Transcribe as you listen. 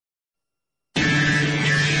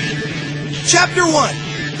Chapter 1,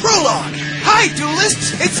 Prologue. Hi,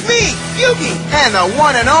 duelists! It's me, Yugi! And the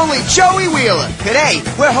one and only Joey Wheeler. Today,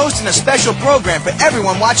 we're hosting a special program for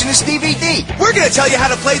everyone watching this DVD. We're gonna tell you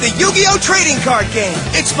how to play the Yu-Gi-Oh! Trading Card Game.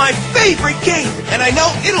 It's my favorite game, and I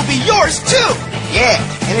know it'll be yours, too! Yeah,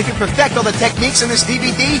 and if you perfect all the techniques in this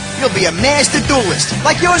DVD, you'll be a master duelist,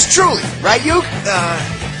 like yours truly, right, Yug?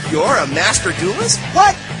 You're a master duelist?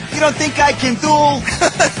 What? You don't think I can duel?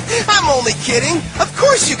 I'm only kidding. Of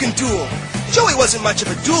course you can duel. Joey wasn't much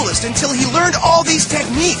of a duelist until he learned all these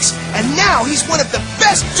techniques, and now he's one of the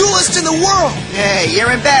best duelists in the world. Hey,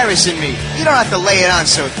 you're embarrassing me. You don't have to lay it on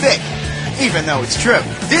so thick, even though it's true.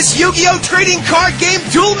 This Yu-Gi-Oh! Trading Card Game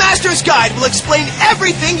Duel Master's Guide will explain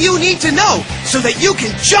everything you need to know so that you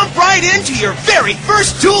can jump right into your very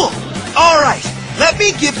first duel. All right, let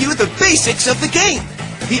me give you the basics of the game.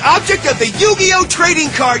 The object of the Yu-Gi-Oh! Trading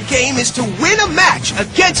Card Game is to win a match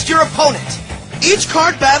against your opponent. Each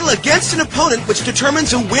card battle against an opponent which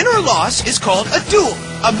determines a win or loss is called a duel.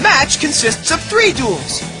 A match consists of 3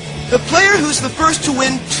 duels. The player who's the first to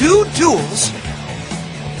win 2 duels,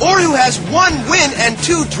 or who has 1 win and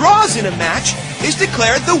 2 draws in a match, is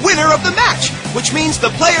declared the winner of the match, which means the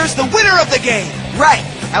player's the winner of the game. Right.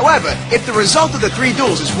 However, if the result of the 3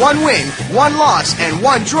 duels is 1 win, 1 loss, and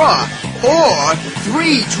 1 draw, or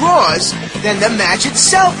 3 draws, then the match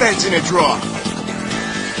itself ends in a draw.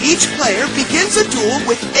 Each player begins a duel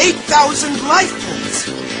with 8,000 life points.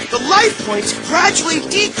 The life points gradually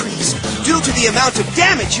decrease due to the amount of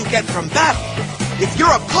damage you get from battle. If your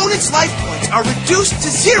opponent's life points are reduced to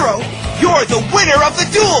 0, you're the winner of the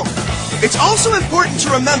duel. It's also important to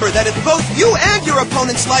remember that if both you and your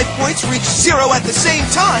opponent's life points reach 0 at the same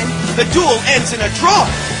time, the duel ends in a draw.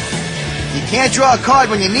 You can't draw a card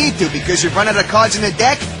when you need to because you've run out of cards in the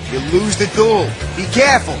deck, you lose the duel. Be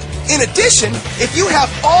careful. In addition, if you have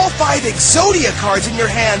all 5 Exodia cards in your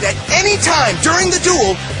hand at any time during the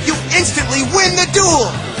duel, you instantly win the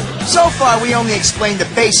duel. So far, we only explained the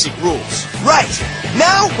basic rules. Right.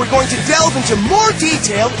 Now, we're going to delve into more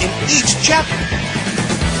detail in each chapter.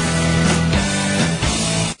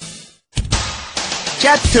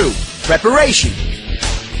 Chapter 2, Preparation.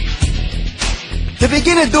 To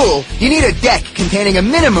begin a duel, you need a deck containing a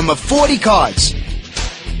minimum of 40 cards.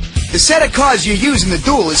 The set of cards you use in the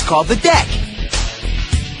duel is called the deck.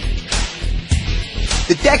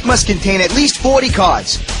 The deck must contain at least 40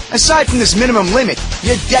 cards. Aside from this minimum limit,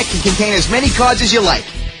 your deck can contain as many cards as you like.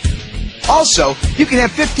 Also, you can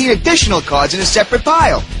have 15 additional cards in a separate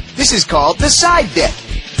pile. This is called the side deck.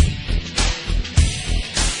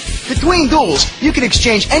 Between duels, you can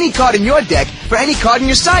exchange any card in your deck for any card in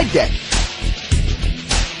your side deck.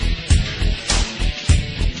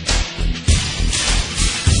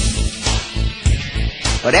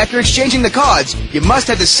 But after exchanging the cards, you must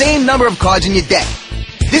have the same number of cards in your deck.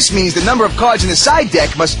 This means the number of cards in the side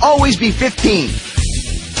deck must always be 15.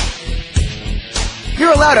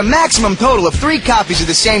 You're allowed a maximum total of 3 copies of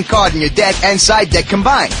the same card in your deck and side deck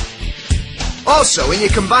combined. Also, in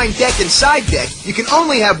your combined deck and side deck, you can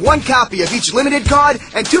only have 1 copy of each limited card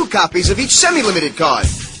and 2 copies of each semi-limited card.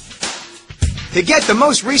 To get the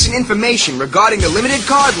most recent information regarding the limited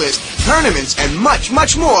card list, tournaments, and much,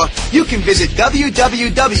 much more, you can visit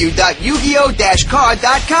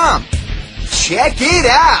www.yugioh-card.com. Check it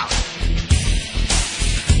out!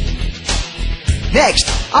 Next,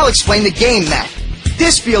 I'll explain the game map.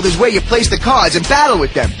 This field is where you place the cards and battle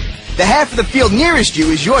with them. The half of the field nearest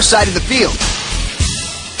you is your side of the field.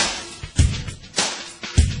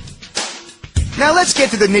 Now let's get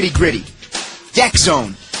to the nitty-gritty. Deck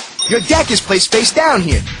zone. Your deck is placed face down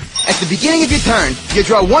here. At the beginning of your turn, you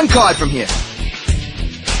draw 1 card from here.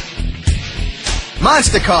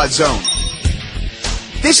 Monster card zone.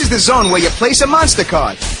 This is the zone where you place a monster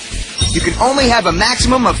card. You can only have a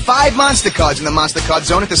maximum of 5 monster cards in the monster card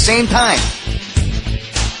zone at the same time.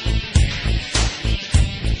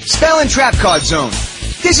 Spell and trap card zone.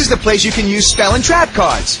 This is the place you can use spell and trap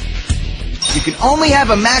cards. You can only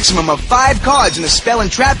have a maximum of 5 cards in the spell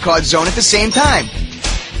and trap card zone at the same time.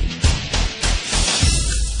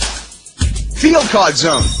 Field card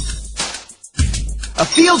zone. A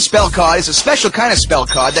field spell card is a special kind of spell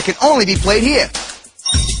card that can only be played here.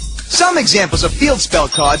 Some examples of field spell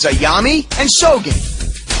cards are Yami and Shogun.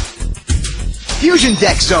 Fusion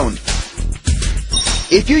deck zone.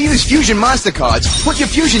 If you use fusion monster cards, put your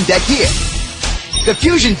fusion deck here. The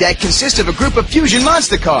fusion deck consists of a group of fusion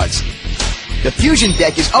monster cards. The fusion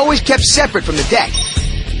deck is always kept separate from the deck.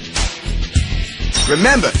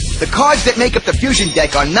 Remember, the cards that make up the fusion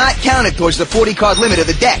deck are not counted towards the 40-card limit of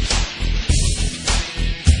the deck.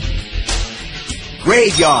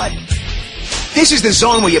 Graveyard. This is the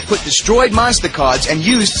zone where you put destroyed monster cards and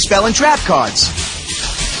used spell and trap cards.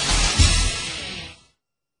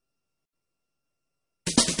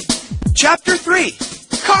 Chapter 3,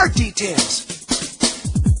 Card Details.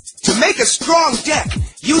 To make a strong deck,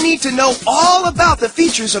 you need to know all about the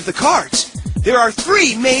features of the cards. There are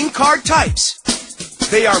 3 main card types.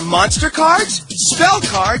 They are monster cards, spell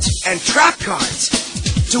cards, and trap cards.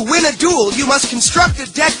 To win a duel, you must construct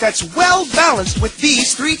a deck that's well balanced with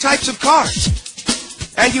these 3 types of cards.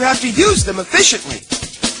 And you have to use them efficiently.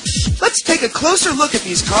 Let's take a closer look at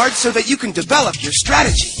these cards so that you can develop your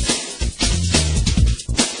strategy.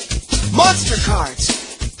 Monster cards.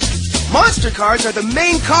 Monster cards are the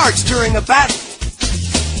main cards during a battle.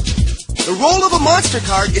 The role of a monster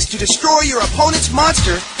card is to destroy your opponent's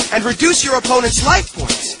monster and reduce your opponent's life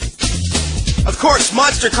points. Of course,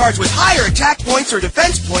 monster cards with higher attack points or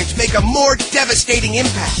defense points make a more devastating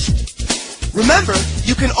impact. Remember,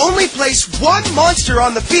 you can only place 1 monster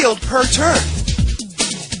on the field per turn.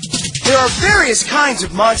 There are various kinds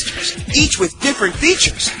of monsters, each with different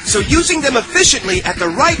features, so using them efficiently at the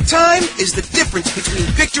right time is the difference between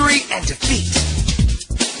victory and defeat.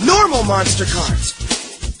 Normal monster cards.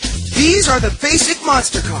 These are the basic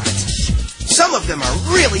monster cards. Some of them are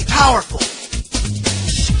really powerful.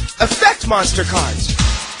 Effect monster cards.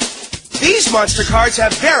 These monster cards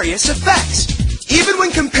have various effects. Even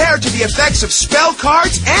when compared to the effects of spell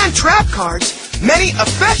cards and trap cards, many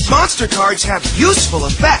effect monster cards have useful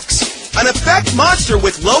effects. An effect monster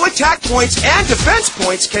with low attack points and defense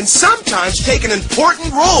points can sometimes take an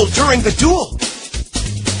important role during the duel.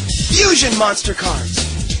 Fusion monster cards.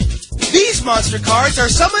 These monster cards are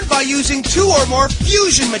summoned by using 2 or more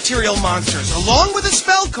fusion material monsters, along with a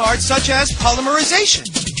spell card such as polymerization.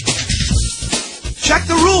 Check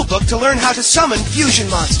the rulebook to learn how to summon fusion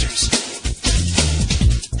monsters.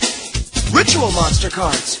 Ritual monster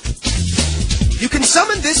cards. You can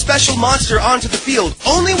summon this special monster onto the field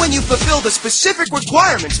only when you fulfill the specific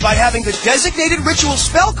requirements by having the designated ritual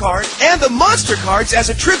spell card and the monster cards as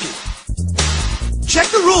a tribute. Check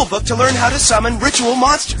the rulebook to learn how to summon ritual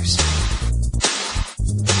monsters.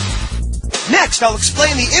 Next, I'll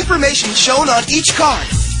explain the information shown on each card.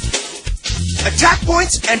 Attack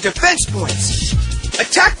points and defense points.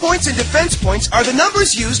 Attack points and defense points are the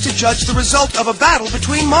numbers used to judge the result of a battle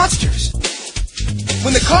between monsters.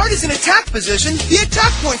 When the card is in attack position, the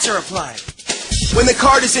attack points are applied. When the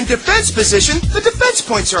card is in defense position, the defense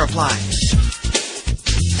points are applied.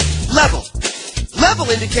 Level. Level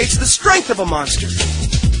indicates the strength of a monster.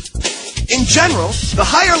 In general, the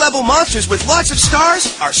higher level monsters with lots of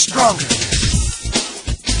stars are stronger.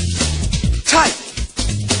 Type.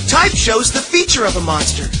 Type shows the feature of a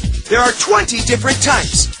monster. There are 20 different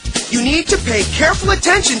types. You need to pay careful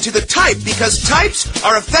attention to the type because types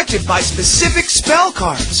are affected by specific spell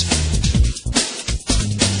cards.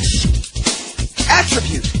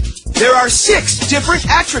 Attribute. There are 6 different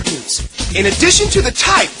attributes. In addition to the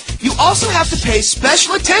type, you also have to pay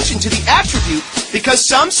special attention to the attribute because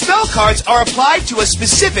some spell cards are applied to a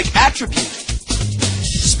specific attribute.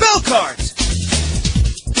 Spell cards.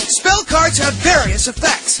 Spell cards have various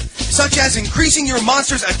effects, such as increasing your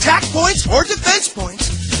monster's attack points or defense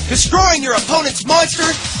points, destroying your opponent's monster,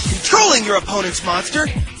 controlling your opponent's monster,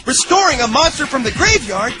 restoring a monster from the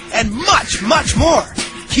graveyard, and much, much more.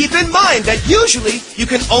 Keep in mind that usually you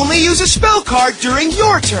can only use a spell card during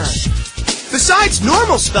your turn. Besides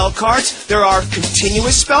normal spell cards, there are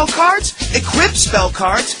continuous spell cards, equip spell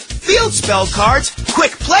cards, field spell cards,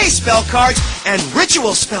 quick play spell cards, and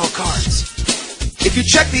ritual spell cards. If you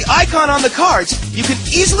check the icon on the cards, you can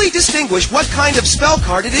easily distinguish what kind of spell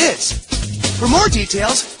card it is. For more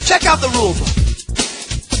details, check out the rulebook.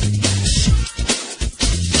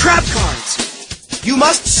 Trap cards. You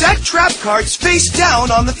must set trap cards face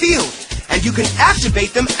down on the field, and you can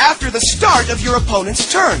activate them after the start of your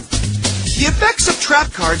opponent's turn. The effects of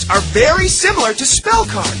trap cards are very similar to spell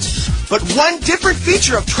cards, but one different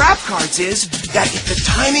feature of trap cards is that if the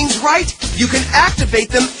timing's right, you can activate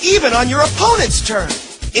them even on your opponent's turn.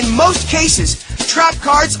 In most cases, trap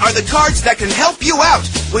cards are the cards that can help you out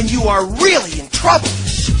when you are really in trouble.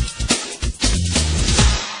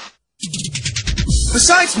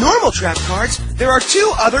 Besides normal trap cards, there are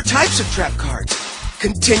 2 other types of trap cards: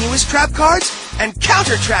 continuous trap cards and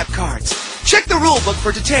counter trap cards. Check the rulebook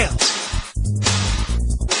for details.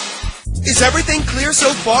 Is everything clear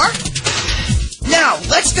so far? Now,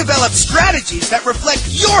 let's develop strategies that reflect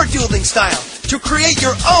your dueling style to create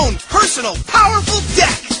your own personal, powerful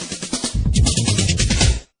deck.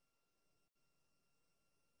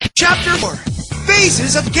 Chapter 4,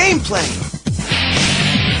 Phases of Gameplay.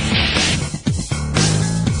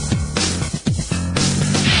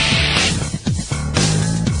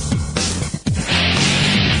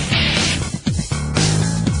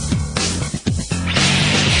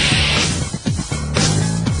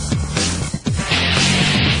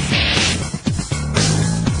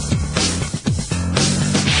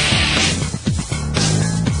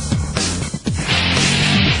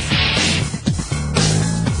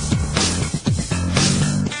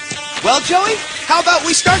 Well, Joey, how about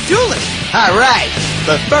we start dueling? All right,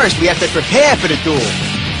 but first we have to prepare for the duel.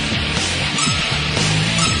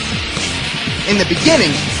 In the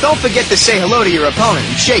beginning, don't forget to say hello to your opponent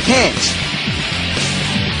and shake hands.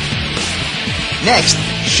 Next,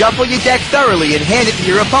 shuffle your deck thoroughly and hand it to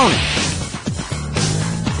your opponent.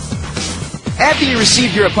 After you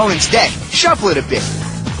receive your opponent's deck, shuffle it a bit.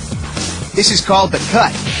 This is called the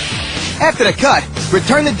cut. After the cut,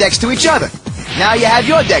 return the decks to each other. Now you have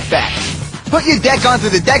your deck back. Put your deck onto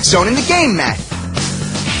the deck zone in the game mat.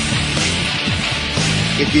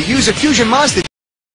 If you use a fusion monster